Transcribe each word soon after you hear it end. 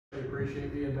We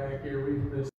appreciate being back here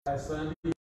with this last Sunday.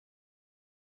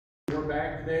 We're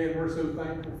back today and we're so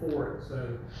thankful for it.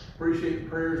 So appreciate the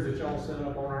prayers that y'all sent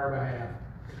up on our behalf.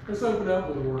 Let's open up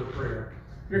with a word of prayer.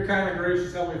 Dear kind and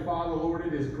gracious Heavenly Father, Lord,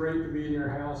 it is great to be in your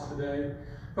house today.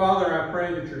 Father, I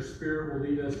pray that your Spirit will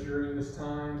lead us during this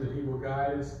time, that he will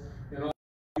guide us in all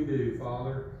we do,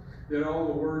 Father. That all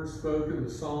the words spoken,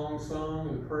 the songs sung,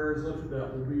 and the prayers lifted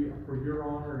up will be for your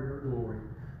honor and your glory.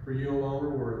 For you alone are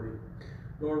worthy.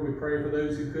 Lord, we pray for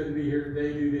those who couldn't be here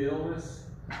today due to illness.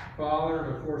 Father,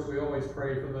 and of course we always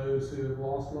pray for those who have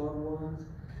lost loved ones.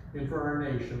 And for our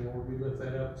nation, Lord, we lift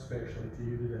that up especially to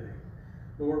you today.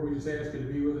 Lord, we just ask you to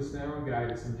be with us now and guide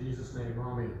us. In Jesus' name,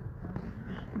 amen.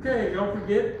 Okay, don't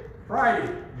forget,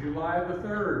 Friday, July the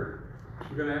 3rd,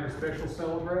 we're going to have a special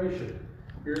celebration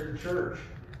here at the church.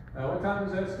 What time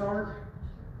does that start?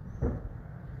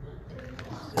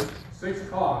 6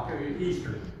 o'clock,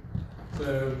 Eastern.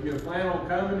 So, plan on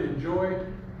coming, enjoy,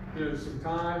 some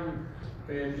time,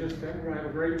 and just we're going to have a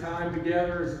great time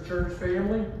together as a church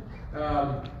family.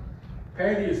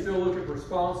 Patty is still looking for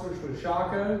sponsors for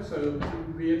Shaco, so if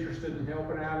you'd be interested in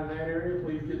helping out in that area,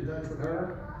 please get in touch with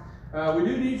her. We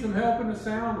do need some help in the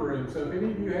sound room, so if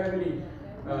any of you have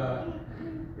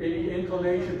any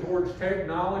inclination towards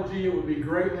technology, it would be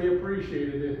greatly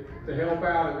appreciated to help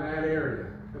out in that area.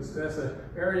 That's an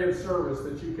area of service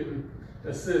that you can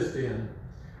assist in.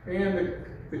 And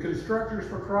the Constructors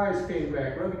for Christ came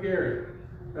back. Brother Gary,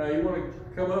 you want to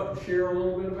come up and share a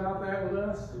little bit about that with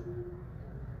us?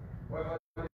 Well,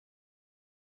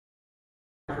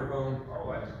 microphone.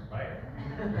 Oh, that's bad.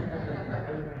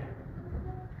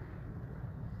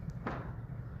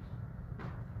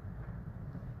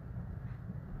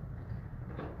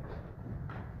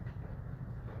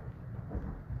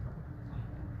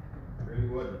 Really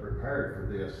wasn't prepared for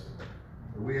this.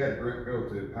 We had a group go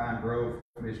to Pine Grove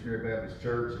Missionary Baptist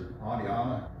Church in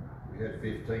Adiana. We had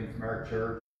 15 from our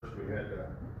church. We had a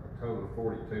total of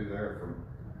 42 there from,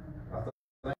 I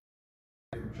think,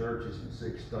 different churches in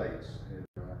 6 states. And,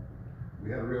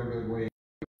 we had a real good week.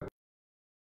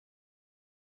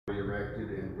 We erected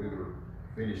and we were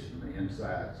finishing the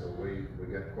inside, so we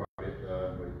got quite a bit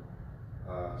done. We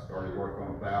started work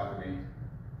on the balcony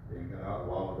and got out a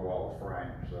while ago all the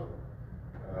frames. So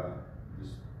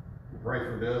just pray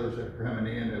for the others that are coming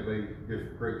in. There'll be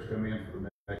different groups come in for the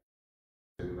next.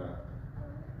 And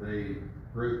the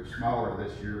group is smaller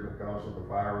this year because of the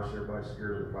virus. Everybody's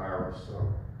scared of the virus,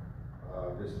 so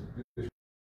just in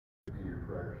your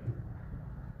prayers.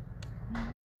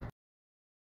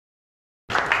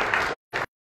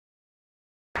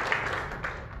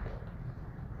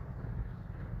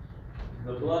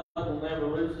 The blood will never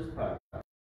lose its power.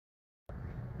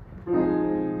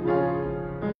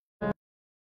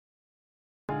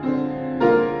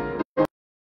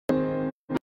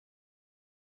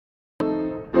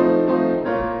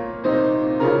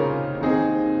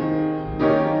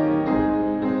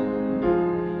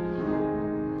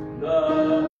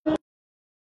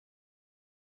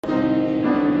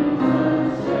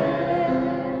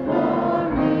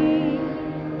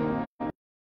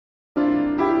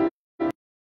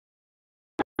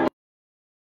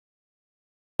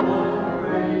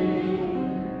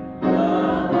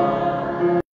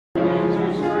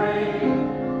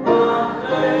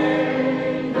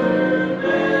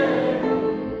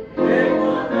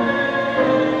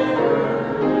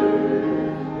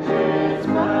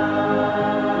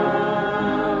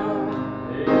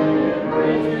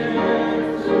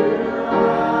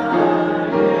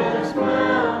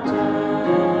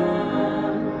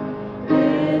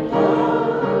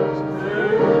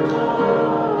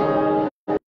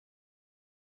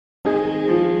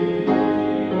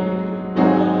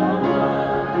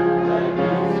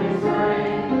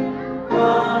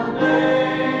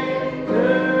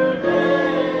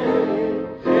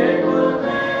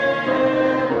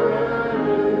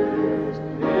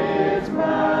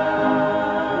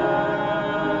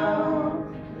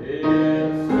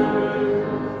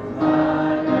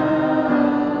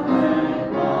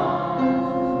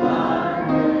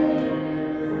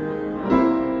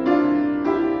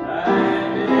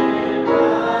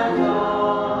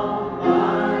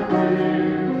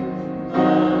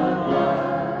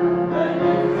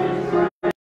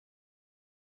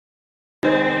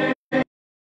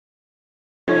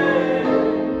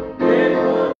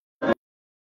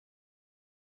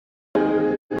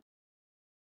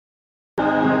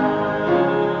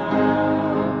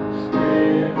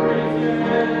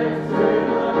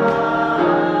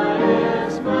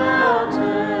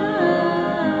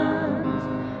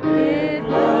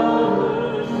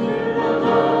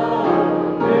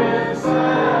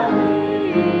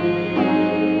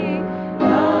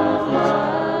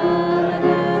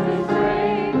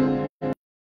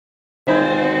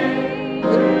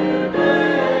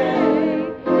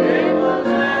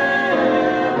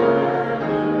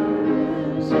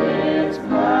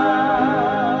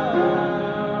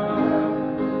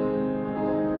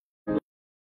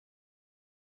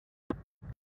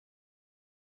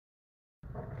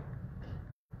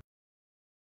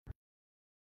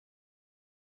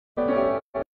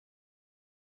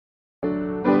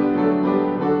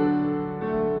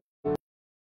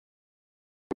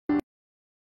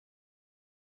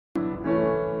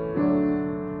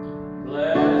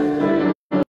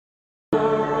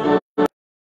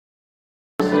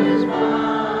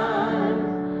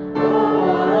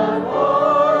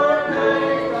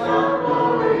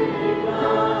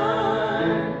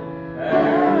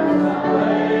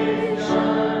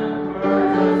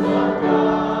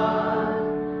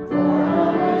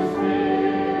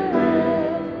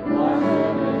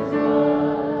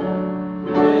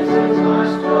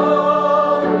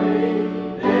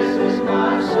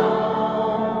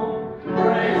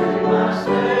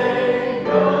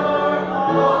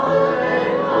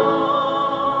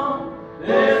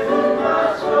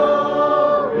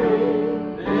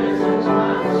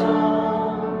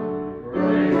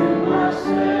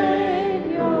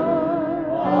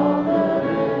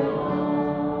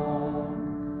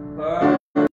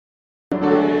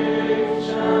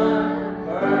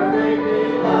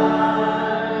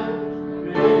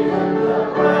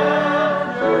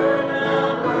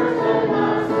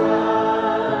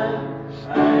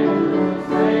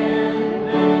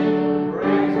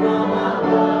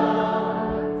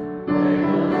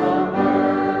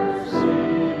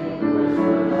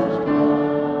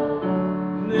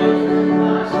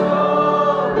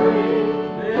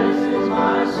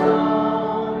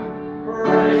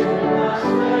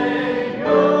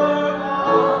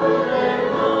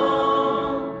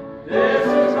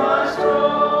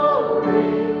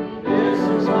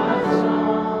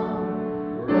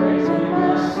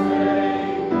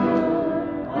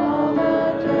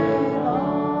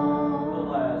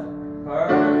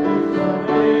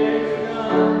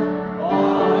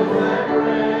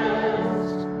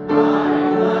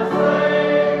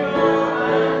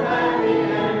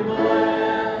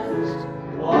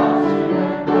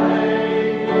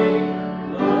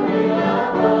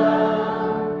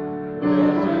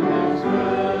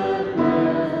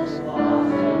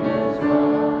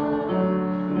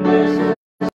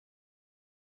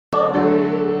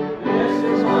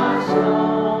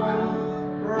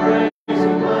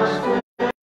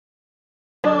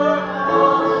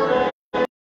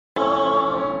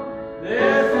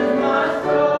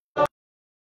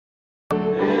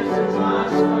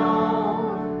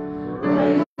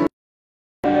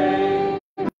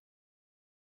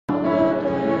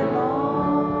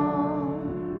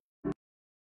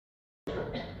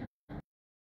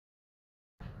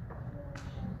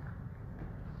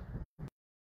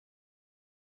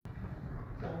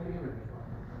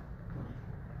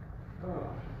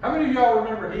 How many of y'all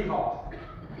remember Hee Haw?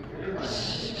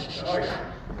 Oh,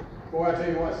 yeah. Boy, I tell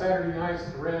you what, Saturday nights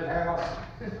at the Red House,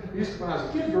 when I was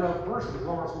a kid growing up, first it was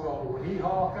Lawrence Welk, but when Hee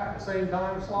Haw got the same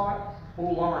time slot,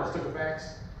 old Lawrence took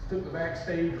the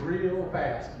backstage real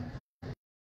fast.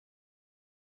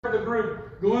 The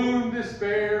group, gloom,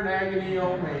 despair, and agony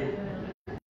on me.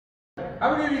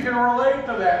 How many of you can relate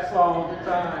to that song at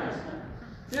times?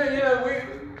 Yeah,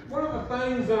 one of the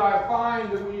things that I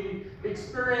find that we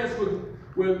experience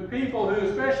with people who,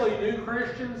 especially new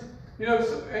Christians,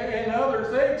 and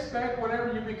others, they expect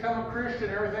whenever you become a Christian,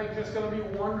 everything's just going to be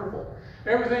wonderful.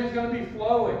 Everything's going to be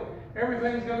flowing.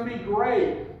 Everything's going to be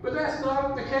great. But that's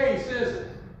not the case, is it?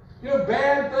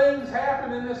 Bad things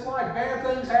happen in this life. Bad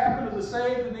things happen to the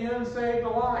saved and the unsaved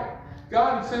alike.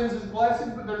 God sends His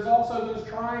blessings, but there's also those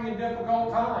trying and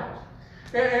difficult times.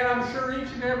 And I'm sure each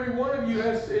and every one of you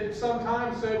has at some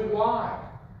time said, why?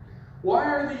 Why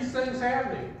are these things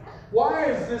happening? Why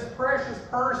is this precious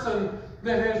person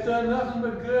that has done nothing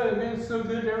but good and been so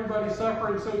good to everybody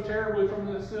suffering so terribly from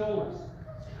this illness?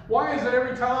 Why is it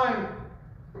every time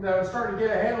that I'm starting to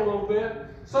get ahead a little bit,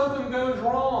 something goes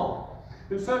wrong,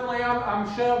 and suddenly I'm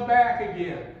shoved back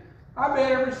again? I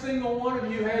bet every single one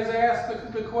of you has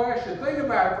asked the question. Think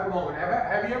about it for a moment.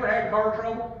 Have you ever had car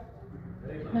trouble?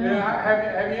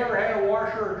 Have you ever had a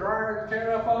washer or dryer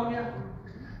tear up on you?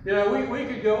 We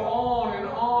could go on and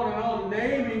on and on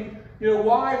naming,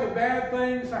 why the bad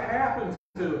things happen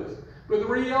to us. But the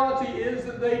reality is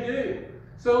that they do.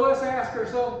 So let's ask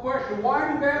ourselves the question,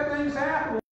 why do bad things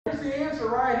happen? Here's the answer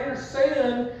right here.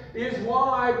 Sin is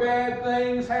why bad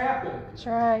things happen. That's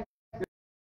right.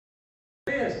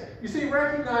 It is. You see,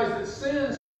 recognize that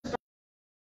sin,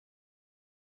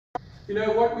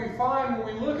 what we find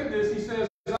when we look at this, He says,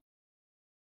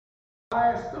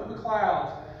 highest of the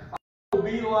clouds, I will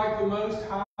be like the Most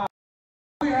High.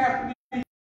 We have to be.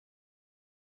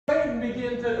 Satan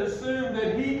begin to assume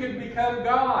that he can become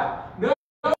God. No,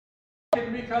 he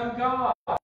can become God.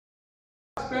 God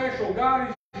is special.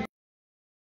 God is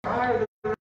higher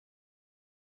than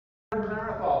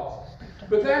our thoughts.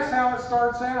 But that's how it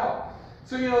starts out.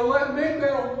 So make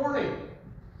that a warning,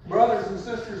 brothers and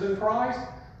sisters in Christ.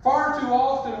 Far too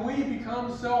often we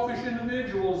become selfish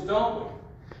individuals, don't we?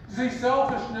 See,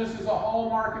 selfishness is a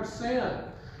hallmark of sin.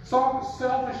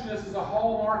 Selfishness is a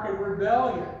hallmark of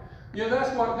rebellion. This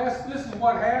is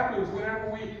what happens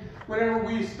whenever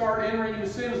we start entering into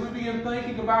sin, is we begin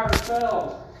thinking about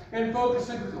ourselves and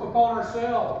focusing upon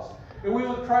ourselves. And we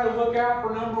try to look out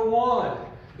for number one.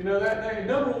 That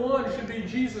number one should be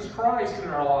Jesus Christ in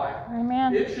our life.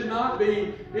 Amen. It should not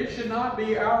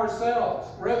be ourselves.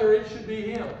 Rather, it should be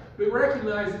Him. But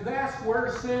recognize that's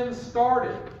where sin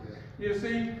started. You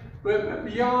see, but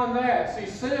beyond that,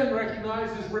 sin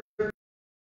recognizes rebellion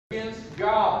against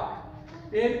God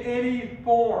in any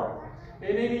form,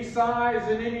 in any size,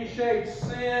 in any shape.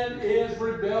 Sin is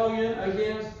rebellion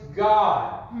against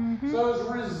God. Mm-hmm. So as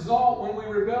a result, when we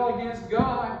rebel against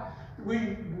God,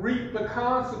 we reap the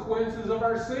consequences of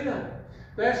our sin.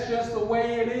 That's just the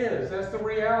way it is. That's the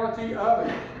reality of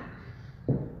it.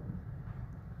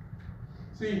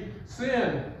 See,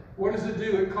 sin, what does it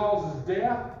do? It causes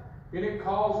death. And it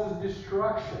causes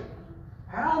destruction.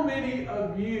 How many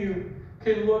of you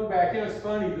can look back? It's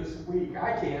funny this week.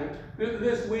 I can't.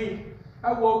 This week,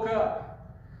 I woke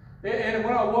up. And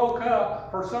when I woke up,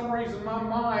 for some reason, my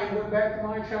mind went back to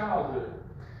my childhood.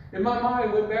 And my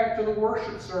mind went back to the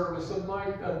worship service of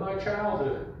my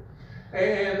childhood.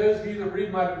 And those of you that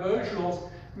read my devotionals,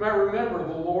 you might remember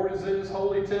the Lord is in His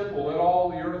holy temple. Let all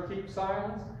the earth keep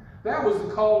silence. That was the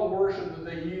call to worship that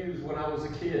they used when I was a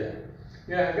kid.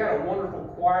 I got a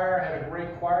wonderful choir, had a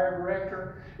great choir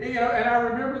director. And I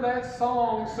remember that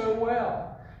song so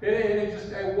well. And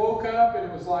I woke up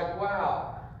and it was like,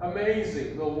 wow,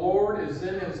 amazing. The Lord is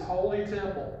in His holy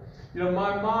temple.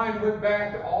 My mind went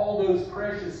back to all those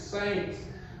precious saints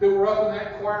that were up in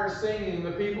that choir singing,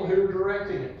 the people who were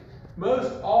directing it.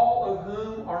 Most all of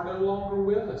whom are no longer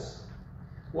with us.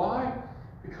 Why?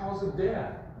 Because of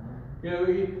death.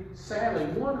 Sadly,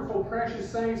 wonderful, precious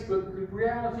saints, but the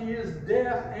reality is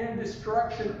death and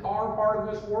destruction are part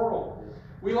of this world.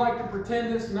 We like to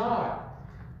pretend it's not.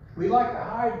 We like to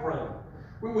hide from it.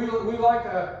 We like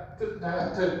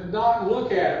to not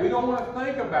look at it. We don't want to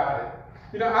think about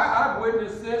it. I've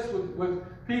witnessed this with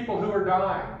people who are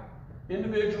dying,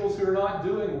 individuals who are not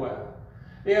doing well.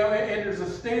 And there's a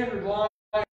standard line.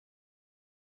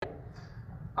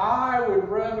 I would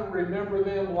rather remember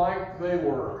them like they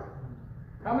were.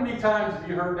 How many times have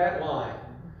you heard that line?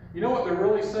 You know what they're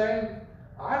really saying?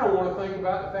 I don't want to think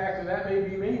about the fact that may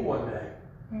be me one day.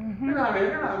 Mm-hmm. They're not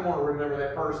going to remember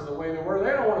that person the way they were.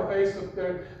 They don't want to face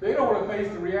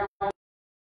the reality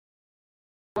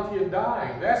of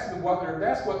dying. That's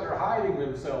what they're hiding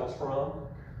themselves from.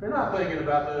 They're not thinking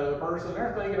about the other person.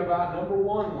 They're thinking about number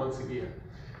one once again.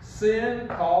 Sin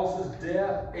causes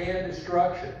death and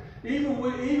destruction. Even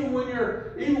when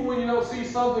you don't see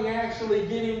something actually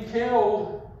getting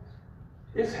killed,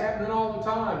 it's happening all the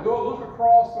time. Go look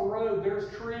across the road. There's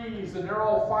trees, and they're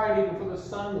all fighting for the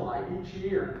sunlight each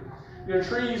year.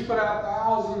 Trees put out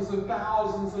thousands and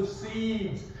thousands of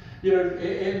seeds.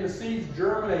 And the seeds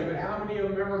germinate, but how many of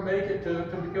them ever make it to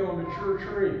become a mature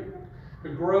tree? To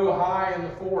grow high in the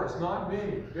forest? Not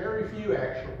many. Very few,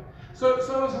 actually. So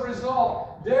as a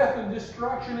result, death and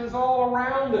destruction is all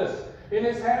around us. And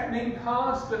it's happening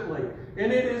constantly.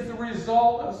 And it is the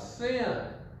result of sin.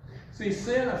 See,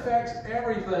 sin affects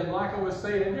everything. Like I was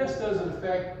saying, it just doesn't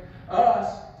affect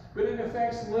us, but it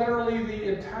affects literally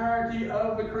the entirety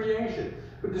of the creation.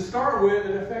 But to start with,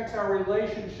 it affects our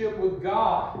relationship with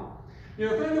God.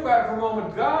 Think about it for a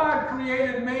moment. God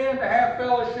created man to have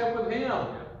fellowship with Him.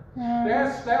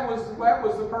 That was the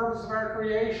purpose of our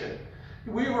creation.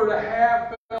 We were to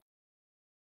have fellowship,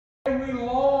 and we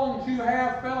long to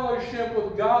have fellowship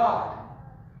with God.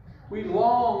 We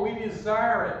long, we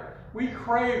desire it, we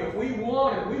crave it, we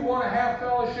want it. We want to have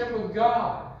fellowship with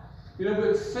God.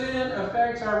 But sin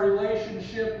affects our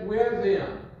relationship with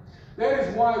Him. That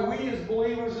is why we as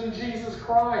believers in Jesus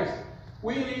Christ,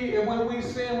 when we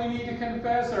sin, we need to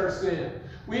confess our sin.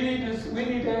 We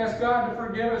need to ask God to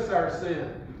forgive us our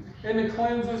sin and to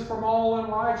cleanse us from all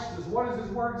unrighteousness. What does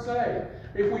His Word say?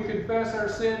 If we confess our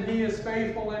sin, He is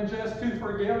faithful and just to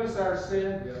forgive us our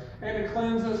sin and to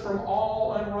cleanse us from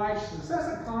all unrighteousness. That's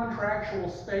a contractual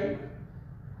statement.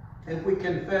 If we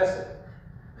confess it,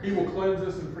 He will cleanse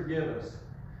us and forgive us.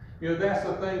 That's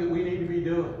the thing that we need to be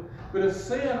doing. But if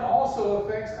sin also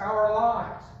affects our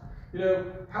lives,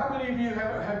 how many of you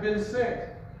have been sick?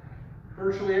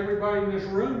 Virtually everybody in this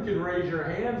room can raise your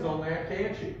hands on that,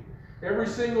 can't you? Every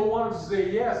single one of us say,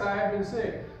 yes, I have been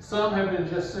sick. Some have been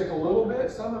just sick a little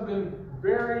bit. Some have been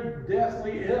very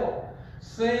deathly ill.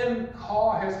 Sin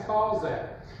has caused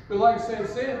that. But like I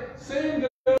said, sin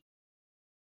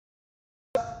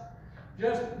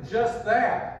does just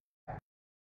that.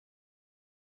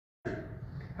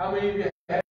 How many of you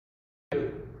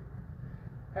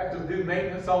have to do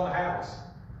maintenance on the house?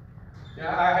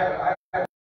 I have a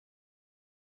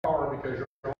car because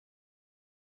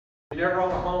you're never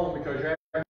own a home because you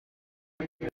have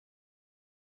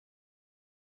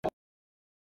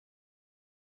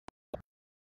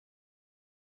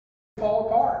fall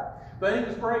apart.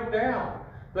 Things break down.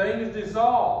 Things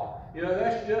dissolve.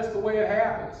 That's just the way it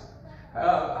happens.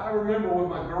 I remember when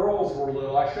my girls were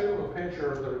little, I showed them a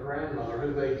picture of their grandmother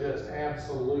who they just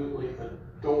absolutely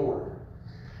adored.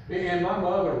 And my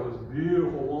mother was a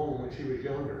beautiful woman when she was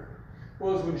younger.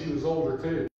 Was when she was older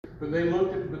too. But they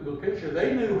looked at the picture.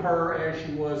 They knew her as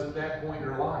she was at that point in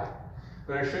her life.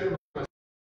 But I showed them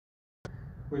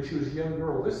when she was a young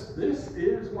girl. This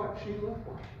is what she looked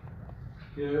like.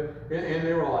 And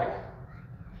they were like,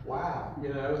 wow,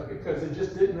 because it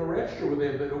just didn't register with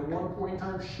them that at one point in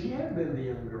time she had been the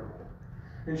young girl.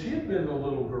 And she had been the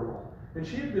little girl. And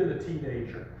she had been the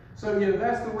teenager. So,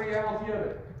 that's the reality of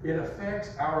it. It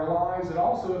affects our lives. It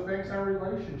also affects our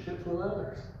relationships with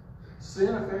others.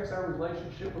 Sin affects our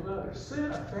relationship with others.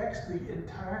 Sin affects the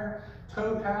entire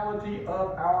totality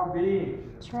of our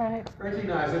being. That's right.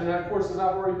 Recognize it. And of course, as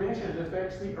I've already mentioned, it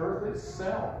affects the earth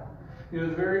itself. The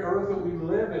very earth that we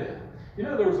live in.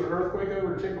 There was an earthquake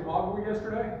over in Chickamauga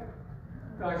yesterday.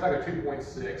 It's like a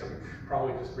 2.6.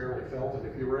 Probably just barely felt it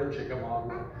if you were in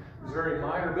Chickamauga. It was very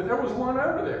minor, but there was one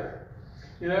over there.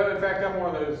 In fact, I'm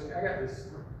one of those,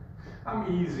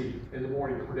 I'm easy in the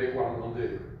morning to predict what I'm going to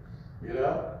do. Get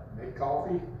up, make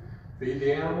coffee, feed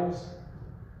the animals,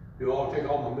 take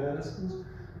all my medicines,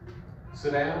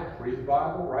 sit down, read the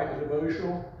Bible, write the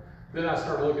devotional. Then I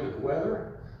start looking at the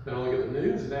weather. Then I look at the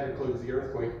news, and that includes the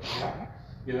earthquake.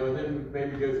 And then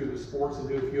maybe go through the sports and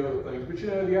do a few other things. But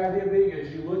the idea being,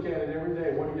 as you look at it every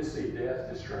day, what do you see? Death,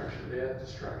 destruction,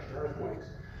 earthquakes.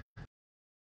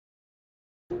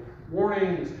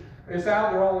 Warnings. It's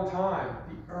out there all the time.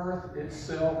 The earth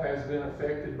itself has been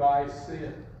affected by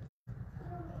sin.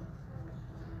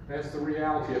 That's the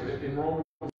reality of it. In Romans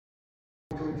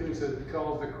 22 it says,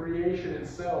 because the creation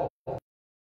itself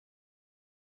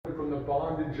from the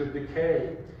bondage of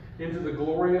decay into the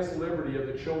glorious liberty of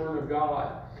the children of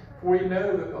God. For we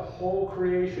know that the whole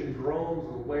creation groans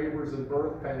with labors and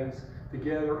birth pangs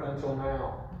together until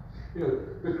now.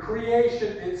 The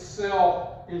creation itself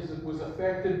was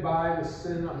affected by the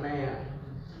sin of man.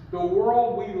 The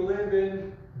world we live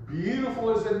in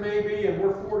beautiful as it may be, and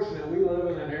we're fortunate, we live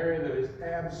in an area that is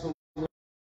absolutely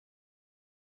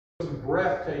some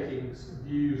breathtaking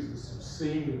views and some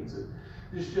scenes.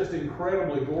 It's just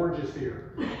incredibly gorgeous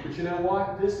here. But you know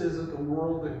what? This isn't the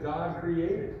world that God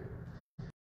created.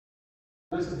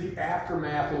 This is the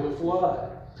aftermath of the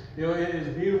flood. You know, it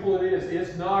is beautiful it is.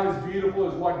 It's not as beautiful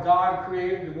as what God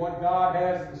created and what God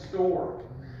has in store.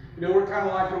 You know, we're kind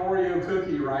of like an Oreo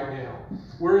cookie right now.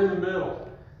 We're in the middle.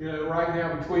 You know, right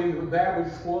now between that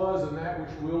which was and that which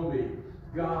will be.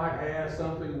 God has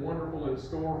something wonderful in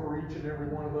store for each and every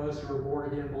one of us who are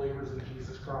born-again believers in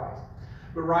Jesus Christ.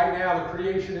 But right now, the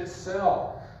creation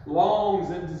itself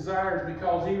longs and desires,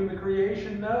 because even the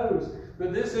creation knows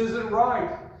that this isn't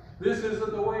right. This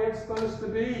isn't the way it's supposed to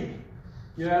be.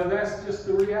 You know, that's just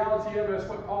the reality of it. That's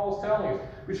what Paul's telling us.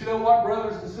 But you know what,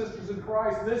 brothers and sisters in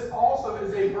Christ? This also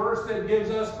is a verse that gives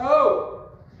us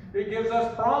hope. It gives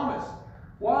us promise.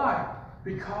 Why?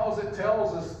 Because it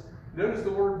tells us, notice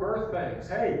the word birth pangs.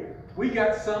 Hey, we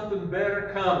got something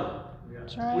better coming.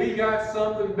 That's right. We got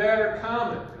something better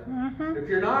coming. Mm-hmm. If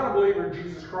you're not a believer in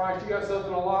Jesus Christ, you got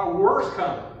something a lot worse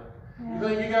coming. Yeah. You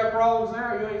think you got problems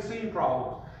now, you ain't seen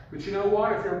problems. But you know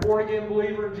what? If you're a born-again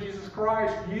believer in Jesus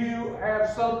Christ, you have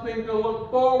something to look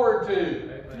forward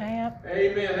to. Yep.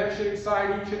 Amen. That should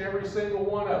excite each and every single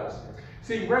one of us.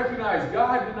 See, recognize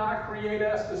God did not create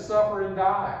us to suffer and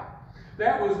die.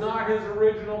 That was not His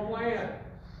original plan.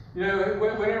 You know,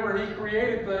 whenever He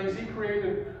created things, He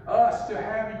created us to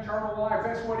have eternal life.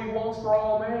 That's what He wants for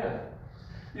all men.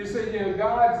 You see, you know,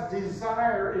 God's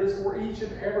desire is for each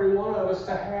and every one of us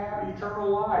to have eternal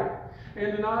life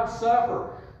and to not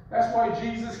suffer. That's why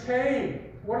Jesus came.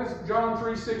 What does John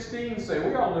 3:16 say?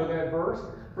 We all know that verse.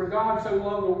 For God so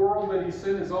loved the world that He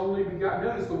sent His only begotten,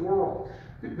 notice the world,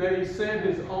 that He sent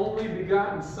His only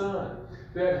begotten Son,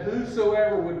 that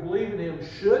whosoever would believe in Him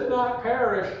should not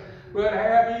perish, but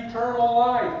have eternal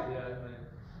life.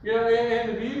 You know,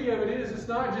 and the beauty of it is, it's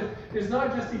not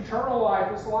just eternal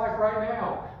life, it's life right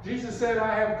now. Jesus said,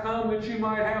 I have come that you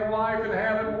might have life and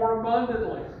have it more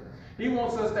abundantly. He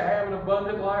wants us to have an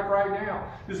abundant life right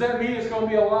now. Does that mean it's going to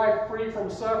be a life free from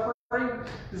suffering?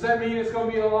 Does that mean it's going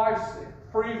to be a life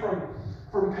free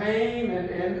from pain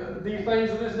and these things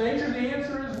of this nature? The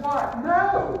answer is what?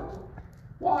 No.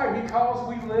 Why? Because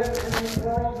we live in a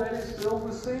world that is filled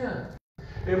with sin.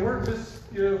 And we're just,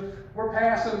 you know, we're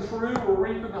passing through, we're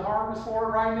reaping the harvest for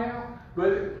it right now,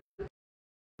 but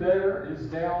better is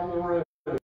down the road.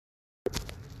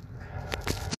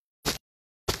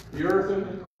 The earth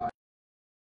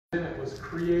and it was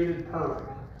created perfect.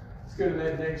 Let's go to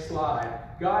that next slide.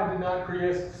 God did not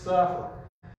create us to suffer.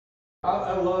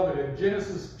 I love it. In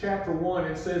Genesis chapter 1,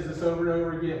 it says this over and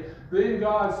over again. Then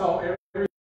God saw everything.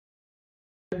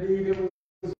 Indeed, it was.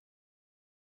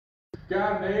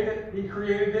 God made it. He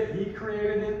created it. He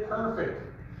created it perfect.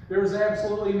 There was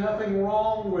absolutely nothing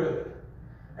wrong with it.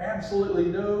 Absolutely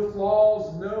no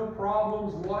flaws, no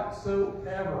problems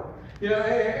whatsoever. You know,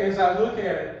 as I look at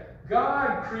it,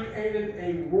 God created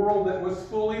a world that was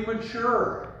fully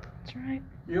mature. That's right.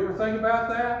 You ever think about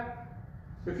that?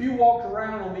 If you walked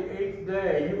around on the 8th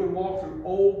day, you would walk through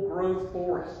old-growth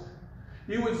forest.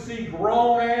 You would see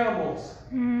grown animals.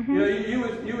 Mm-hmm. You know,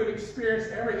 you would experience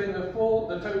everything, the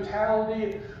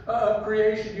totality of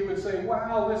creation. You would say,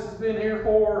 "Wow, this has been here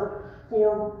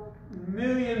for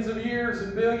millions of years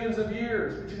and billions of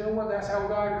years." But you know what? That's how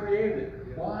God created it.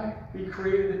 Why? He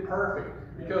created it perfect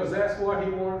because that's what He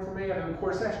wanted for man. And of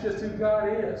course, that's just who God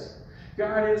is.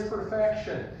 God is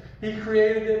perfection. He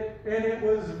created it, and it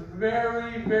was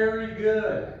very, very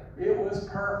good. It was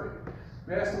perfect.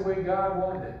 That's the way God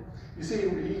wanted it. You see,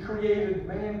 He created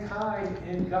mankind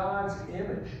in God's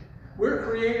image. We're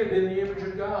created in the image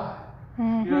of God.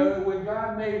 Mm-hmm. You know, when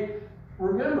God made,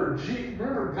 remember,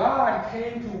 God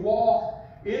came to walk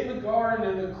in the garden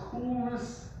in the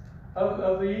coolness of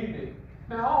the evening.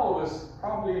 Now, all of us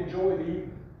probably enjoy the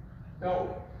evening.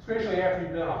 Now, especially after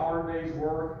you've done a hard day's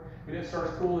work and it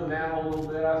starts cooling down a little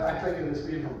bit. I think of this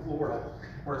being from Florida,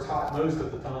 where it's hot most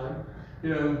of the time.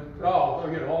 You know,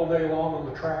 all day long on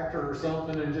the tractor or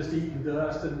something and just eating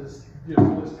dust and this,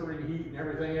 blistering heat and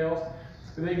everything else.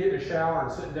 And then get in a shower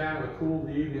and sit down in the cool of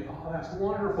the evening. Oh, that's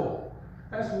wonderful.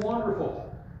 That's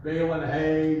wonderful. Baling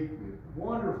hay,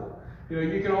 wonderful.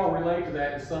 You can all relate to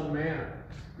that in some manner.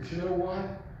 But you know what?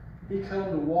 He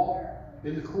come to walk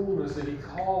in the coolness, and He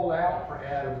called out for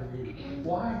Adam and Eve.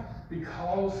 Why?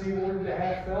 Because He wanted to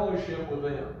have fellowship with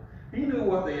them. He knew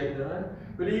what they had done,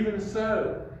 but even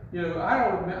so, in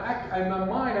my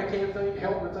mind, I can't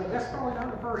help but think, that's probably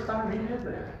not the first time He did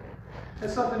that.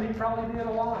 That's something He probably did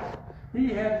a lot. He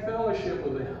had fellowship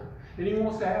with them. And He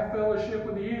wants to have fellowship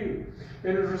with you.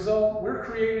 And as a result, we're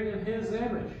created in His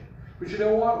image. But you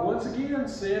know what? Once again,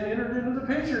 sin entered into the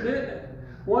picture, didn't it?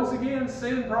 Once again,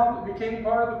 sin probably became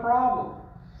part of the problem.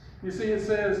 You see, it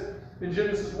says in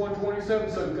Genesis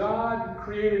 1:27, so God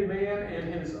created man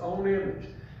in His own image.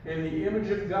 In the image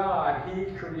of God, He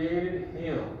created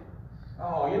him.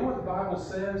 Oh, you know what the Bible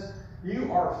says?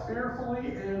 You are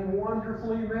fearfully and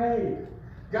wonderfully made.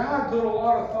 God put a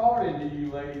lot of thought into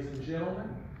you, ladies and gentlemen.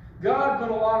 God put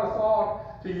a lot of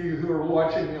thought to you who are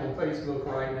watching me on Facebook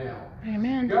right now.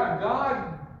 Amen.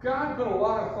 God put a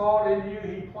lot of thought into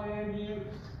you. He planned you.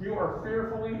 You are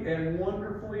fearfully and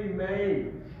wonderfully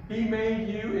made. He made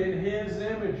you in His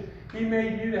image. He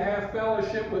made you to have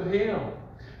fellowship with Him.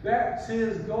 That's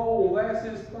His goal. That's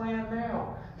His plan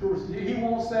now. He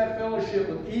wants that fellowship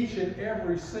with each and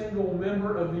every single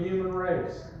member of the human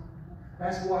race.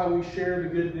 That's why we share the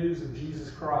good news of Jesus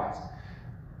Christ.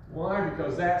 Why?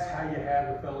 Because that's how you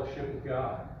have the fellowship with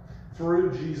God.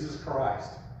 Through Jesus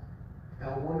Christ.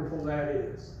 How wonderful that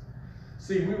is.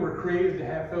 See, we were created to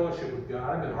have fellowship with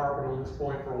God. I've been harping on this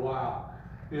point for a while.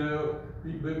 You know,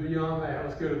 but beyond that,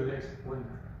 let's go to the next one.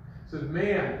 It says,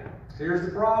 man, here's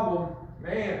the problem.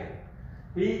 Man,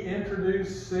 He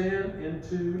introduced sin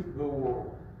into the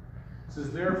world. It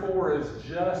says, therefore, as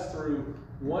just through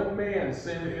one man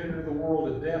sin entered the world,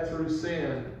 and death through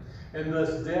sin, and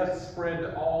thus death spread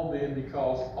to all men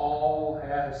because all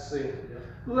have sinned.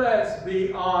 Let's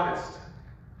be honest.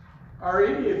 Are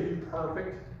any of you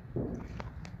perfect?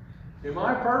 Am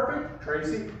I perfect?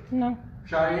 Tracy? No.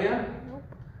 Cheyenne?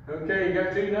 Okay, you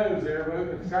got two no's there,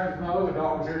 but besides my other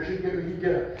dog was there, you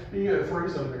get a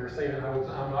threesome there saying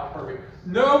I'm not perfect.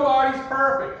 Nobody's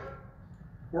perfect.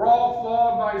 We're all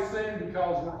flawed by sin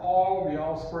because we're all the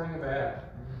offspring of Adam.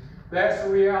 That's the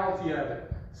reality of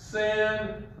it.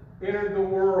 Sin entered the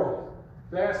world.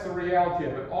 That's the reality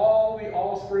of it. All the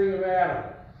offspring of Adam.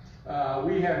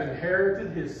 We have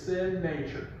inherited his sin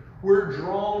nature. We're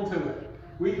drawn to it.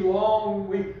 We long,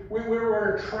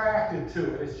 we're attracted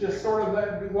to it. It's just sort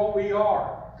of what we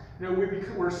are. You know,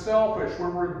 we're selfish. We're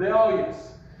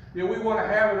rebellious. You know, we want to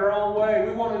have it our own way.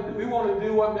 We want to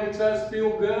do what makes us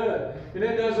feel good. And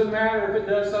it doesn't matter if it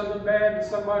does something bad to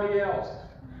somebody else.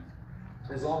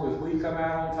 As long as we come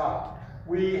out on top.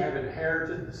 We have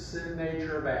inherited the sin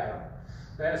nature of Adam.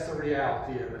 That's the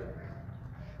reality of it.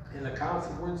 And the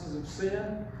consequences of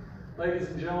sin, ladies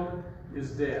and gentlemen,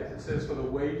 is death. It says, for the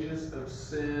wages of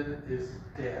sin is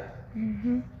death.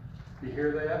 Mm-hmm. You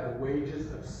hear that? The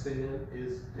wages of sin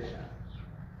is death.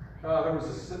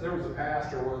 There was a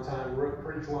pastor one time who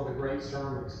preached one of the great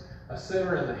sermons, a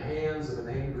sinner in the hands of an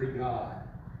angry God.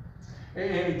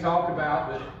 And he talked about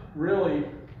that really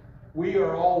we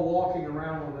are all walking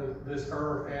around on this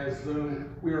earth as though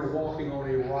we are walking on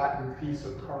a rotten piece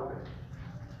of carpet.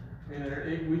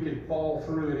 And we can fall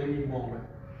through at any moment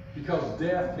because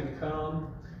death can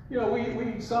come. You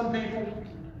know, some people,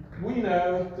 we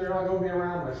know they're not going to be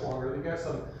around much longer. They've got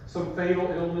some fatal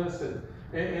illness and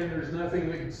there's nothing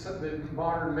that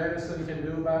modern medicine can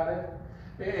do about it.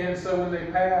 And so when they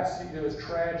pass, you know, it's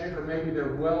tragic, or maybe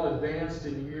they're well advanced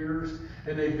in years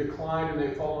and they've declined and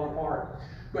they've fallen apart.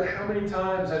 But how many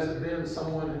times has it been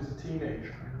someone who's a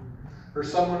teenager, or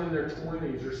someone in their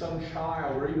 20s, or some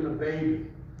child, or even a baby?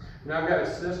 And I've got a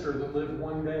sister that lived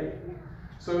one day.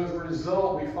 So as a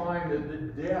result, we find that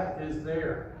the death is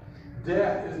there.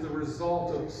 Death is the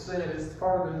result of sin. It's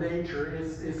part of the nature.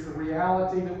 It's the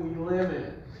reality that we live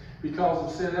in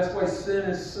because of sin. That's why sin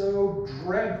is so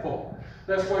dreadful.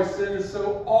 That's why sin is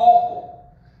so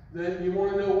awful. That you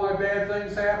want to know why bad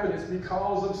things happen? It's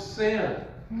because of sin.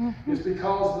 Mm-hmm. It's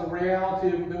because of the reality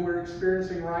that we're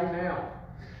experiencing right now.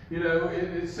 You know,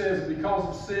 it says because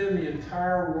of sin, the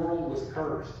entire world was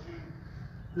cursed.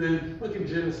 Then look at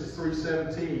Genesis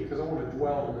 3:17, because I want to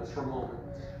dwell on this for a moment.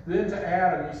 Then to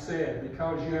Adam he said,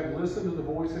 because you have listened to the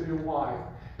voice of your wife,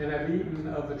 and have eaten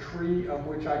of the tree of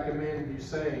which I commanded you,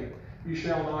 saying, you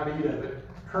shall not eat of it.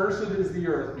 Cursed is the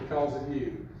earth because of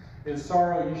you. In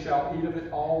sorrow you shall eat of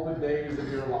it all the days of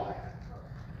your life.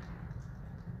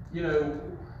 You know,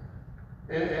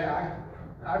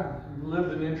 I've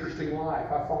lived an interesting life.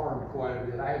 I farmed quite a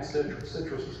bit. I had citrus.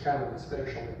 Citrus was kind of a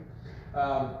specialty.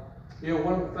 You know,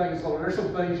 one of the things, well, there's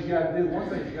some things you got to do. One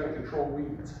thing is you got to control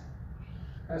weeds.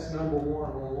 That's number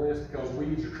one on the list because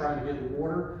weeds are trying to get the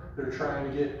water. They're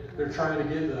trying to get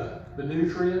the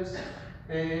nutrients,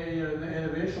 and you know, and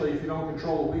eventually, if you don't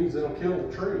control the weeds, it'll kill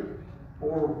the tree.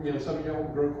 Or you know, some of y'all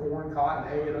grow corn,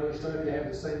 cotton, hay, and other stuff. You have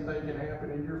the same thing can happen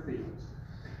in your fields.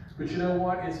 But you know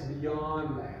what? It's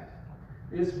beyond that.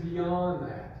 It's beyond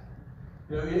that.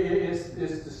 You know, it's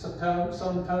the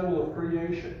sum total of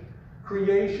creation.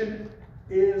 Creation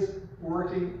is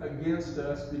working against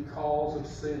us because of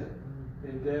sin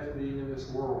and death being in this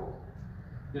world.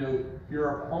 You know,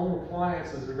 your home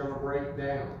appliances are going to break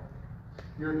down.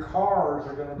 Your cars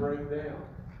are going to break down.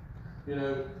 You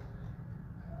know,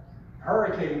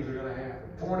 hurricanes are going to happen.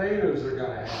 Tornadoes are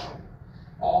going to happen.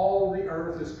 All the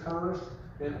earth is cursed,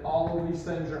 and all of these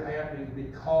things are happening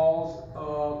because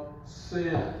of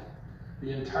sin.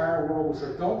 The entire world is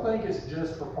cursed. Don't think it's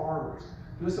just for farmers.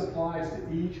 This applies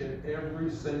to each and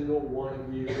every single one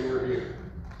of you who are here.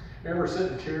 Ever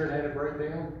sit in a chair and had it break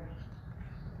down?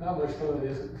 Not much fun,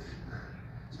 is it?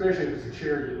 Especially if it's a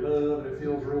chair you love and it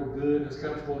feels real good and it's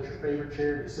comfortable. It's your favorite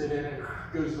chair. You sit in it and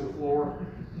it goes to the floor.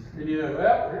 And you know,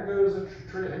 well, here goes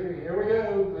the tree. Here we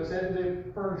go. Let's head to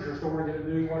the furniture store and get a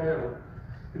new whatever.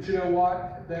 But you know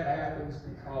what? That happens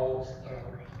because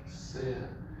of sin.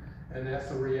 And that's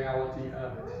the reality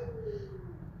of it.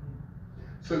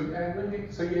 So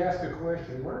you ask a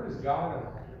question, where is God in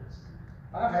all this?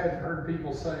 I've heard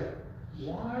people say,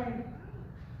 why?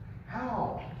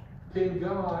 How can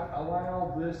God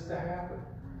allow this to happen?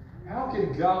 How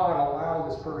can God allow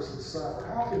this person to suffer?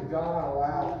 How can God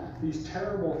allow these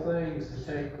terrible things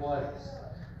to take place?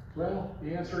 Well,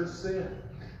 the answer is sin.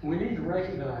 We need to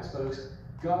recognize, folks,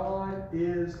 God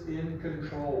is in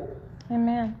control.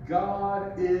 Amen.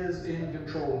 God is in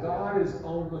control. God is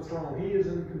on the throne. He is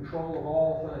in control of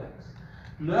all things.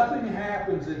 Nothing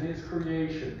happens in His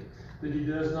creation that He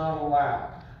does not allow.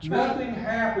 Nothing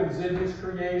happens in His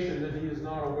creation that He is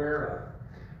not aware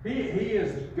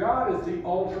of. God is the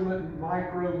ultimate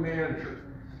micromanager.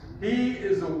 He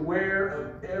is aware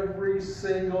of every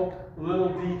single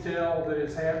little detail that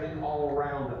is happening all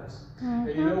around us. And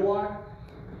you know what?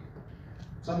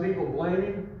 Some people blame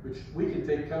Him, but we can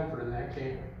take comfort in that,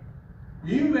 can't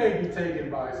we? You may be taken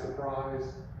by surprise,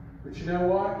 but you know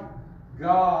what?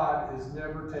 God is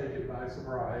never taken by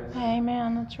surprise.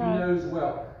 Amen, that's right. He knows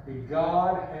well. And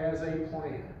God has a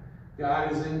plan.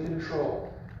 God is in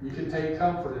control. You can take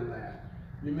comfort in that.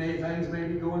 Things may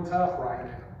be going tough right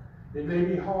now. It may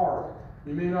be hard.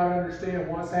 You may not understand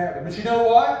what's happening. But you know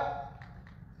what?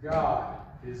 God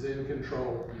is in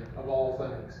control of all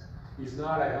things. He's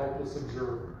not a helpless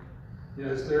observer. You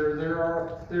know, there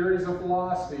are theories of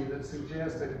philosophy that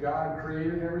suggest that God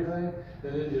created everything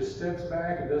and then just steps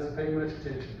back and doesn't pay much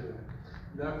attention to it.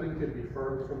 Nothing could be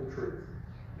further from the truth.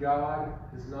 God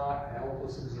is not a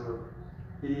helpless observer.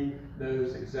 He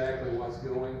knows exactly what's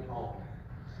going on.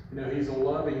 You know, He's a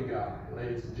loving God,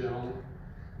 ladies and gentlemen.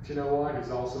 But you know what?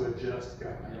 He's also a just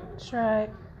God. That's right.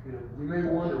 You know, you may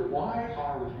wonder, why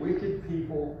are wicked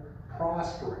people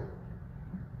prospering?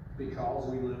 Because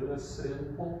we live in a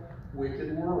sinful,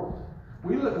 wicked world.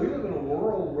 We live in a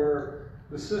world where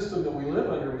the system that we live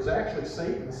under was actually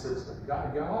Satan's system.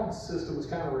 God's system was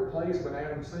kind of replaced when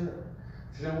Adam sinned.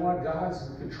 But you know what? God's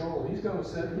in control. He's going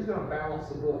to balance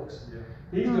the books.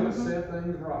 He's going to set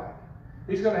things right.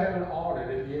 He's going to have an audit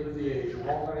at the end of the age.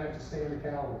 We're all going to have to stand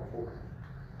accountable for it.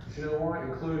 But you know what?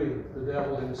 Including the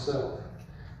devil himself.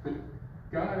 But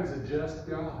God is a just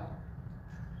God.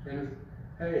 And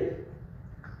hey,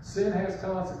 sin has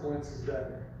consequences,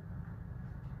 doesn't it?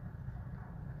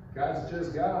 God's a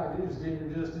just God. He just gives you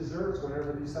just desserts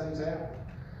whenever these things happen.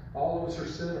 All of us are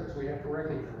sinners. We have to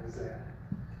recognize that.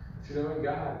 But you know, when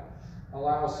God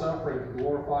allows suffering to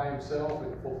glorify Himself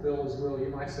and fulfill His will, you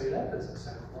might say, that doesn't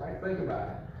sound right. Think about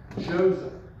it.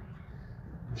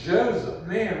 Joseph,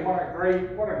 man, what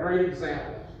a great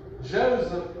example.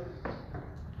 Joseph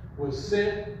was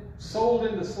sold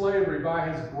into slavery by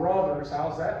his brothers.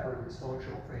 How's that for a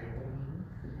dysfunctional family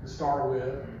to start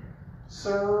with?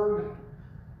 Served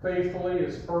faithfully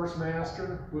his first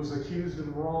master, was accused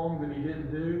of wrong that he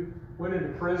didn't do, went into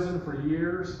prison for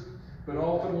years, but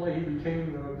ultimately he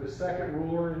became the second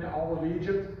ruler in all of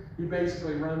Egypt. He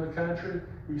basically ran the country.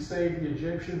 He saved the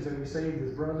Egyptians and he saved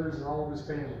his brothers and all of his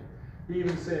family. He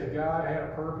even said God had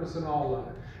a purpose in all of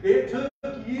it. It took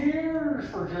years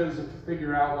for Joseph to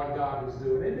figure out what God was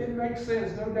doing. It didn't make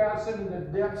sense. No doubt sitting in the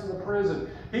depths of the prison.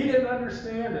 He didn't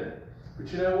understand it.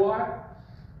 But you know what?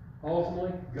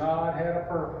 Ultimately, God had a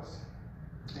purpose.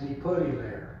 And He put him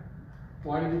there.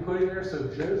 Why did He put him there? So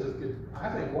Joseph could, I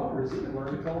think one reason, he could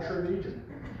learn the culture of Egypt.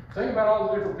 Think about all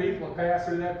the different people that passed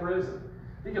through that prison.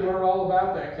 He could learn all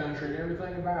about that country and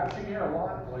everything about it. You can hear a lot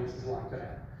of places like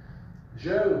that.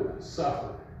 Job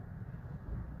suffered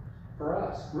for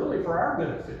us, really for our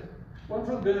benefit. It wasn't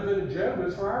for the benefit of Job, it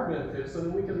was for our benefit, so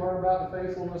that we could learn about the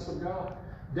faithfulness of God.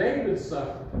 David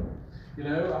suffered. You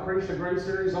know, I preached a great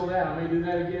series on that. I may do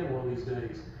that again one of these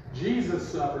days. Jesus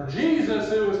suffered. Jesus,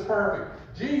 who was perfect.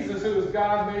 Jesus, who was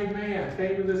God made man,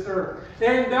 came to this earth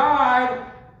and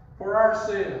died for our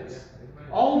sins.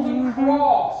 On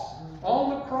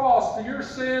the cross, your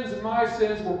sins and my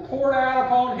sins were poured out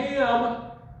upon Him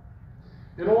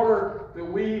in order that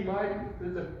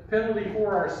the penalty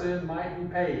for our sin might be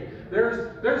paid.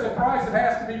 There's a price that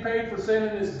has to be paid for sin,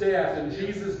 and it's death, and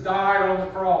Jesus died on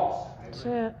the cross. That's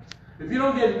it. If you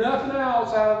don't get nothing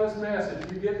else out of this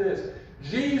message, you get this.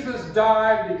 Jesus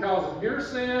died because of your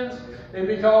sins and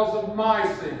because of my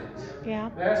sins.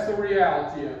 Yeah. That's the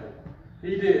reality of it.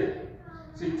 He did.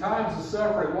 See, times of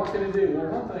suffering, what can it do?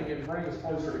 Well, one thing, it can bring us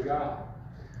closer to God.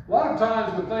 A lot of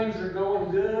times when things are going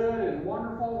good and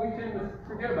wonderful, we tend to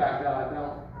forget about God,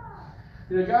 don't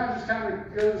we? You know, God just kind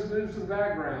of moves to the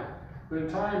background. But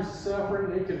in times of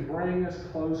suffering, it can bring us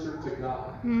closer to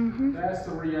God. Mm-hmm. That's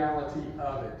the reality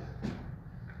of it.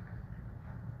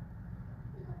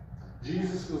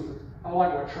 Jesus was, I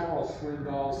like what Charles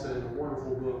Swindoll said in a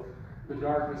wonderful book, The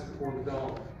Darkness Before the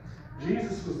Dawn.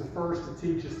 Jesus was the first to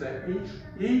teach us that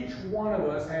each one of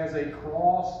us has a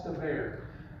cross to bear.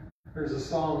 There's a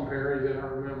song, Perry, that I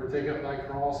remember, take up thy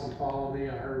cross and follow me,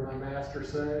 I heard my master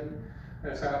say.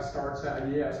 That's how it starts out.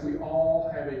 Yes, we all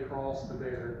have a cross to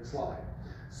bear in this life.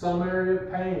 Some area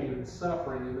of pain and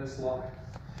suffering in this life.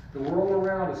 The world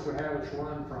around us would have us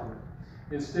run from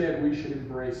it. Instead, we should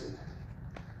embrace it.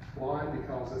 Why?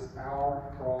 Because it's our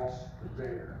cross to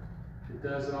bear. It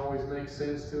doesn't always make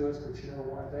sense to us, but you know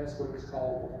what? That's what it's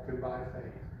called walking by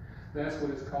faith. That's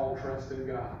what it's called trusting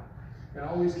God. And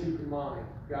always keep in mind,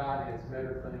 God has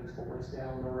better things for us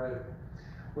down the road.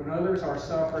 When others are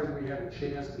suffering, we have a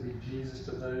chance to be Jesus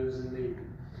to those in need.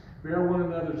 Bear one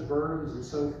another's burdens and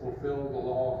so fulfill the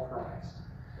law of Christ.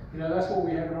 You know, that's what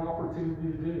we have an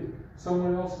opportunity to do.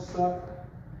 Someone else is suffering.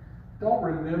 Don't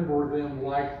remember them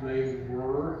like they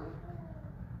were.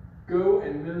 Go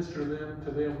and minister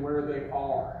to them where they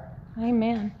are.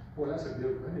 Amen. Boy, that's a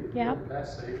good one. Yep. That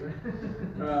statement.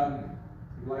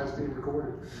 Glad it's being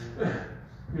recorded.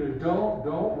 You know,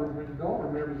 don't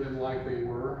remember them like they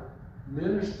were.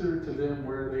 Minister to them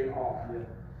where they are.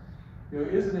 You know,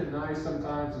 isn't it nice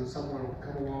sometimes when someone will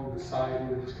come along beside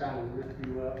you and just kind of lift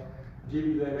you up, give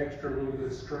you that extra little bit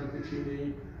of strength that you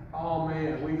need? Oh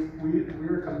man,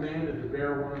 we're commanded to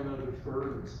bear one another's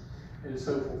burdens and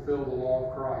so fulfill the law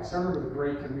of Christ. I remember the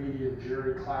great comedian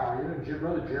Jerry Clower. You know,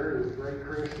 Brother Jerry was a great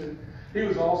Christian. He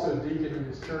was also a deacon in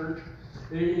his church.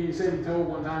 He said he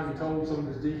told some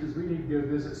of his deacons, we need to go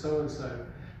visit so-and-so.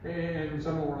 And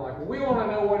some of them were like, well, we want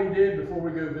to know what he did before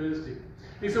we go visit him.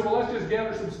 He said, well, let's just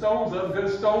gather some stones up and go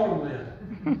stone him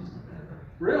then.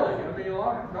 Really? I mean,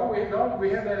 don't we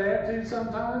have that attitude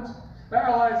sometimes?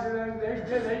 Our lives,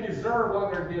 they deserve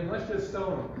what they're getting. Let's just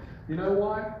stone them. You know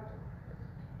what?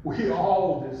 We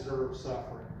all deserve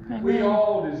suffering. Amen. We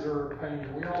all deserve pain.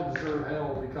 We all deserve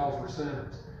hell because we're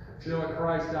sinners. But you know what?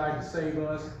 Christ died to save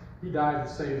us. He died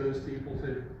to save those people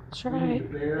too. That's We right.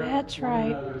 need to bear That's one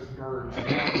right. another's burdens. And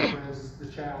that, my friends, is the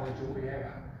challenge that we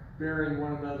have. Bearing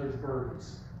one another's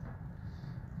burdens.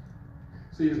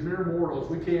 See, as mere mortals,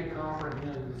 we can't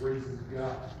comprehend the reasons of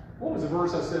God. What was the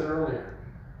verse I said earlier?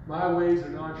 My ways are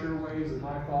not your ways, and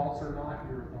my thoughts are not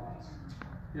your thoughts.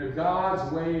 You know,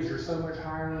 God's ways are so much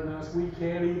higher than us, we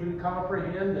can't even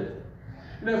comprehend it.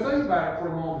 You know, think about it for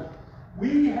a moment.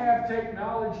 We have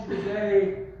technology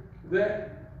today that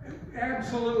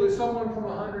absolutely someone from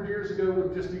 100 years ago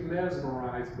would just be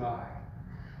mesmerized by.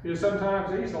 You know,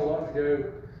 sometimes I used to love to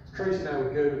go, Tracy and I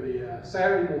would go to the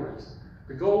Saturday mornings,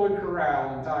 the Golden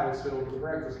Corral in Titusville for the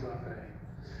breakfast buffet.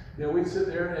 You know, we'd sit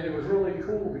there and it was really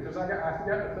cool because I got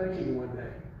to thinking one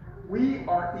day, we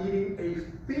are eating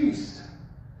a feast.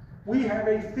 We have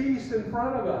a feast in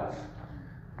front of us.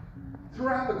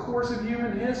 Throughout the course of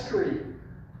human history,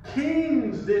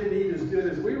 kings didn't eat as good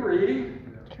as we were eating.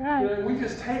 That's right. You know, we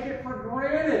just take it for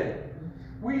granted.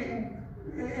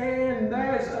 And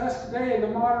that is us today in the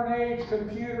modern age,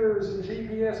 computers and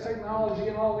GPS technology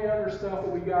and all the other stuff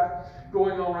that we got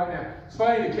going on right now. It's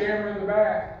funny, the camera in the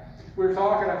back, we were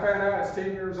talking, I found out it's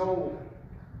 10 years old.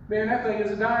 Man, that thing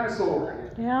is a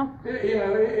dinosaur. Yeah.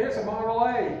 It's a Model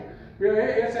A.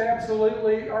 It's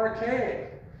absolutely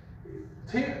archaic.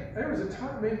 There was a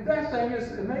time, that thing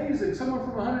is amazing. Someone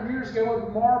from 100 years ago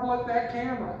would marvel at that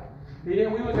camera. And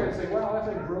then we look at it and say, wow, that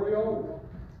thing's really old.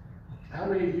 How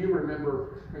many of you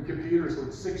remember when computers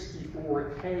with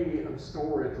 64K of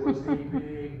storage was the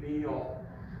big deal?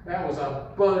 That was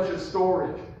a bunch of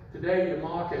storage. Today you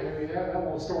mock it, that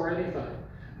won't store anything.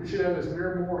 But you know, as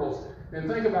mere mortals, and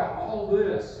think about all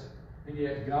this, and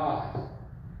yet God,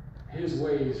 His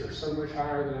ways are so much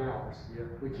higher than ours.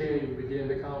 We can't even begin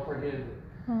to comprehend it.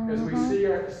 As we see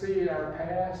our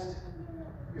past,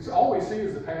 it's all we see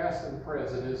is the past and the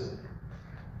present, isn't it?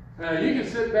 You can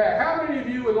sit back. How many of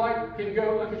you can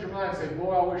go look at your mind and say,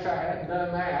 boy, I wish I hadn't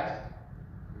done that?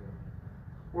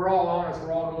 We're all honest.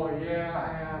 We're all going, yeah,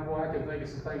 I have. Boy, I can think of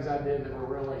some things I did that were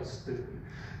really stupid.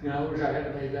 I wish I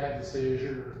hadn't made that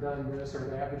decision or done this or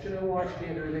that. But you know what? You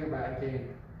can't do anything about it, can you?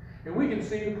 And we can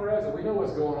see the present. We know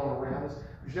what's going on around us.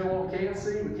 But you know what we can't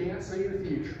see? We can't see the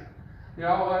future. I'm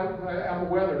a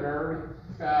weather nerd.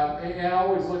 And I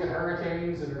always look at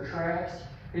hurricanes and their tracks.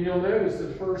 And you'll notice that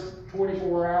the first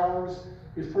 24 hours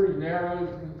is pretty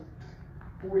narrow.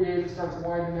 48 it starts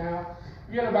widening out.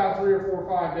 You get about 3 or 4 or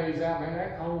 5 days out, man,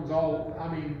 that cone's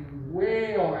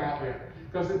way on out there.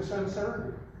 Because it's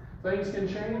uncertain. Things can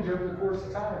change over the course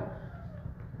of time.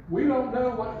 We don't know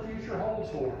what the future holds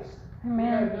for us. Amen.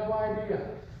 We have no idea.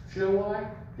 You know why?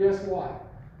 Guess what?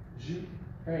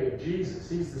 Hey, Jesus,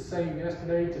 He's the same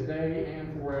yesterday, today,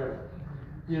 and forever.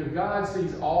 God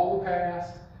sees all the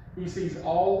past, He sees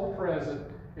all the present,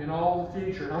 and all the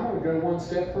future. And I'm going to go one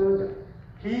step further.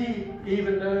 He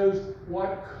even knows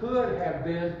what could have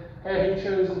been had He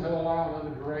chosen to allow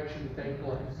another direction to take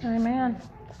place. Amen.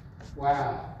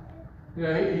 Wow. He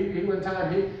one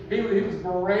time, he was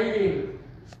berating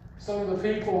some of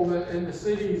the people that in the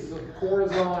cities of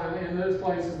Chorazin and those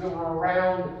places that were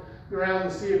around the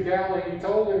Sea of Galilee. He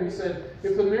told them, he said,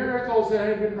 if the miracles that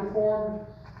had been performed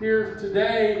here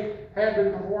today had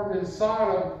been performed in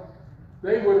Sodom,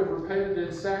 they would have repented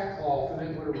in sackcloth and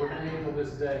it would have remained to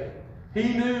this day. He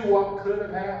knew what could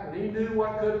have happened. He knew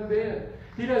what could have been.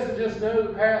 He doesn't just know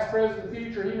the past, present, and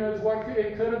future. He knows what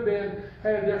it could have been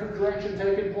had a different direction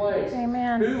taken place.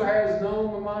 Amen. Who has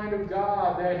known the mind of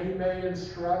God that He may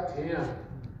instruct him?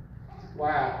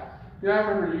 Wow. I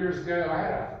remember years ago, I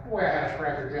had a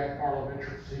Cracker Jack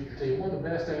parliamentary procedure team, one of the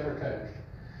best I ever coached.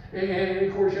 And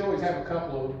of course, you always have a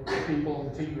couple of people on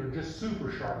the team who are just super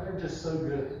sharp. They're just so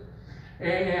good.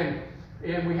 And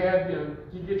we had,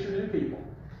 you get your new people.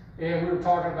 And we were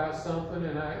talking about something,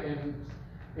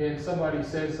 and somebody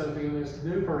said something, and this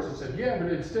new person said, yeah,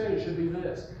 but instead it should be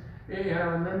this. And I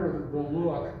remember the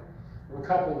look of a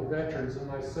couple of veterans and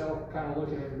myself kind of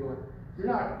looking at them going, you're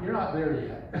not there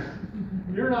yet.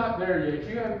 You're not there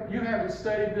yet. You haven't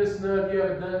studied this enough, you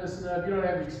haven't done this enough, you don't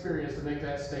have the experience to make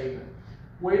that statement.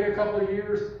 Wait a couple of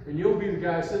years, and you'll be the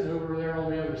guy sitting over there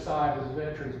on the other side of the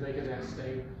veterans making that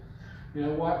statement. You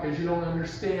know what? Because you don't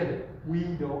understand it. We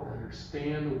don't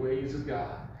understand the ways of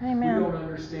God. Amen. We don't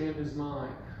understand His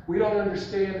mind. We don't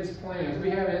understand His plans. We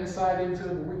have insight into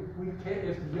it, but we can't.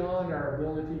 It's beyond our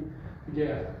ability to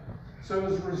get. So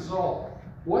as a result,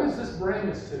 what does this bring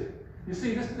us to? You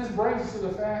see, this brings us to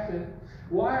the fact that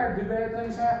why do bad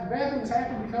things happen? Bad things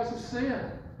happen because of sin.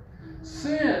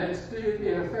 Sin,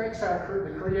 it affects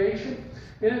the creation,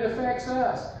 and it affects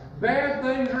us. Bad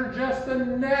things are just the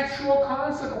natural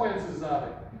consequences of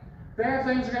it. Bad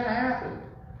things are going to happen.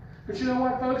 But you know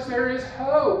what, folks? There is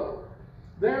hope.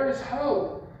 There is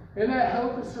hope. And that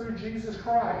hope is through Jesus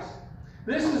Christ.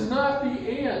 This is not the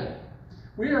end.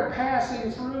 We are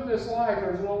passing through this life.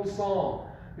 There's an old song,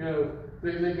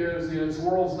 that goes, this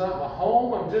world's not my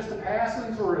home, I'm just a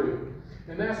passing through.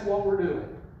 And that's what we're doing.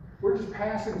 We're just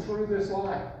passing through this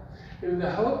life. And the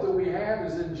hope that we have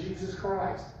is in Jesus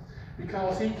Christ.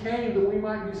 Because He came that we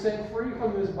might be set free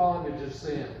from this bondage of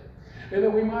sin. And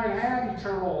that we might have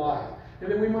eternal life.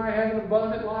 And that we might have an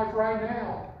abundant life right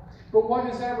now. But what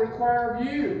does that require of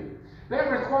you? That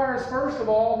requires, first of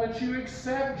all, that you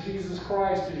accept Jesus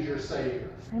Christ as your Savior.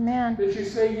 Amen. That you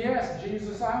say, yes,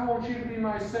 Jesus, I want you to be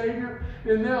my Savior,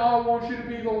 and then I want you to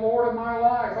be the Lord of my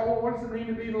life. What does it mean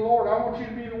to be the Lord? I want you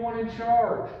to be the one in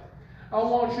charge. I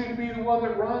want you to be the one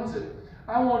that runs it.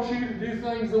 I want you to do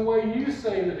things the way you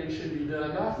say that it should be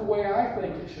done, not the way I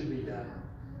think it should be done.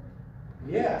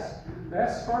 Yes,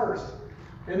 that's first.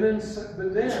 And then,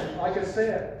 like I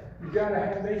said, you've got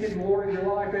to make Him Lord in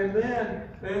your life, and then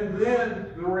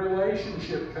the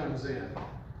relationship comes in.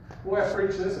 Boy, I've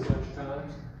preached this a bunch of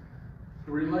times.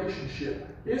 The relationship.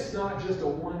 It's not just a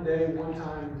one-day,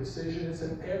 one-time decision. It's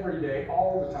an everyday,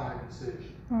 all-the-time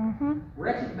decision. Mm-hmm.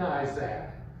 Recognize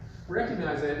that.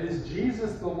 Recognize that. Is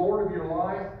Jesus the Lord of your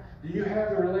life? Do you have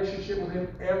the relationship with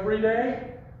Him every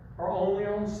day or only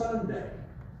on Sunday?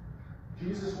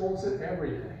 Jesus wants it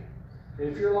every day. And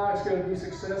if your life's going to be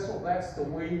successful, that's the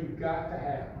way you've got to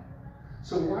have it.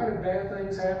 So why do bad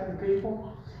things happen to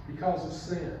people? Because of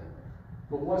sin.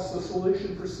 But what's the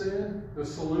solution for sin? The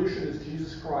solution is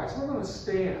Jesus Christ. We're going to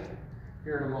stand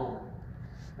here in a moment.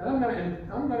 And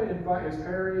I'm going to invite, as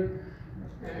Perry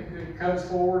comes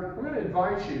forward, I'm going to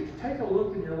invite you to take a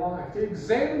look in your life, to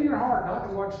examine your heart, not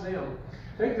to watch them.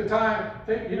 Take the time,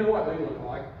 you know what they look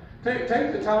like. Take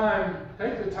the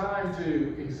time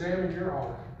to examine your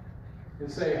heart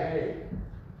and say, hey,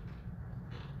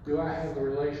 Do I have a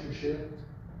relationship?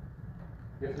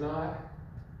 If not,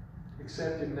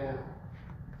 accept Him now.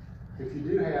 If you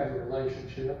do have a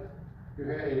relationship,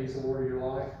 and He's the Lord of your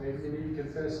life, maybe you need to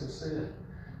confess some sin.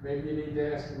 Maybe you need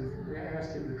to ask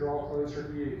Him to draw closer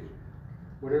to you.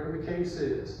 Whatever the case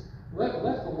is, let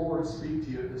the Lord speak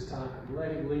to you at this time.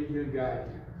 Let Him lead you and guide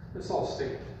you. Let's all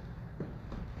stand.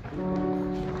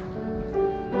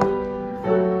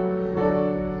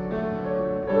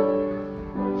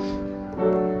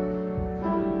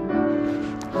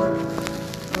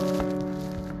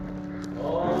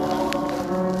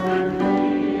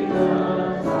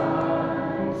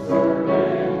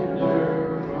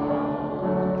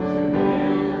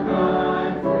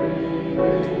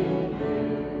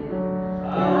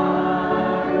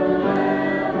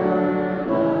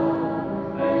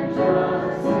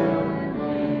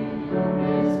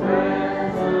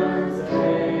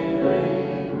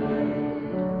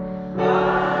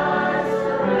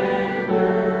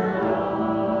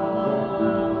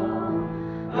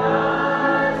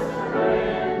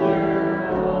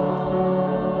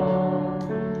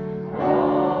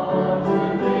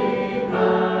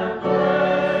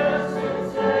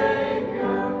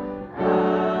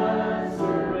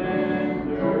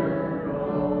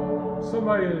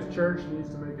 Somebody in this church needs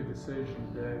to make a decision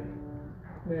today.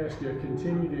 I ask you to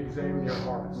continue to examine your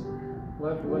hearts.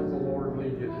 Let the Lord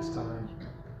lead you at this time.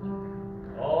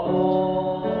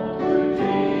 Oh, to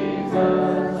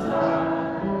Jesus I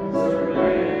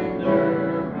surrender.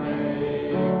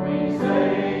 Make me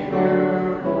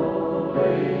Savior,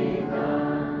 holy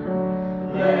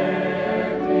kind.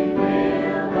 Let me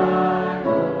feel Thy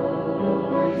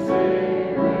Holy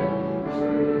Spirit.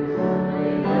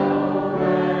 Truly know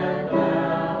that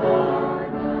Thou art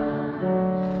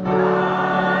mine. I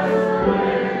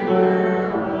surrender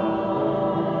all.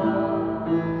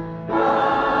 I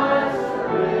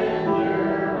surrender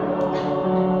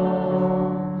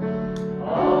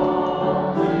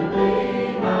all to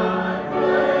Thee, my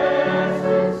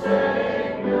blessed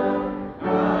Savior. I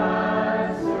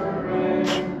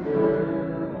surrender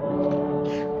all.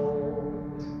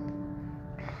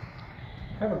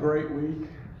 Have a great week.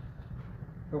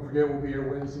 Don't forget we'll be here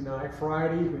Wednesday night.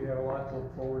 Friday, we have a lot to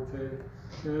look forward to.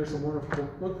 There's some wonderful,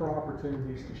 look for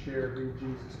opportunities to share who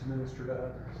Jesus to minister to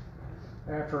others.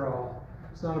 After all,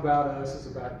 it's not about us, it's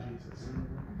about Jesus.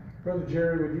 Brother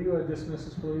Jerry, would you dismiss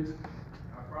us, please?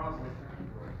 I probably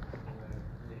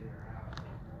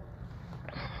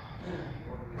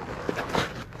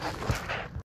can't.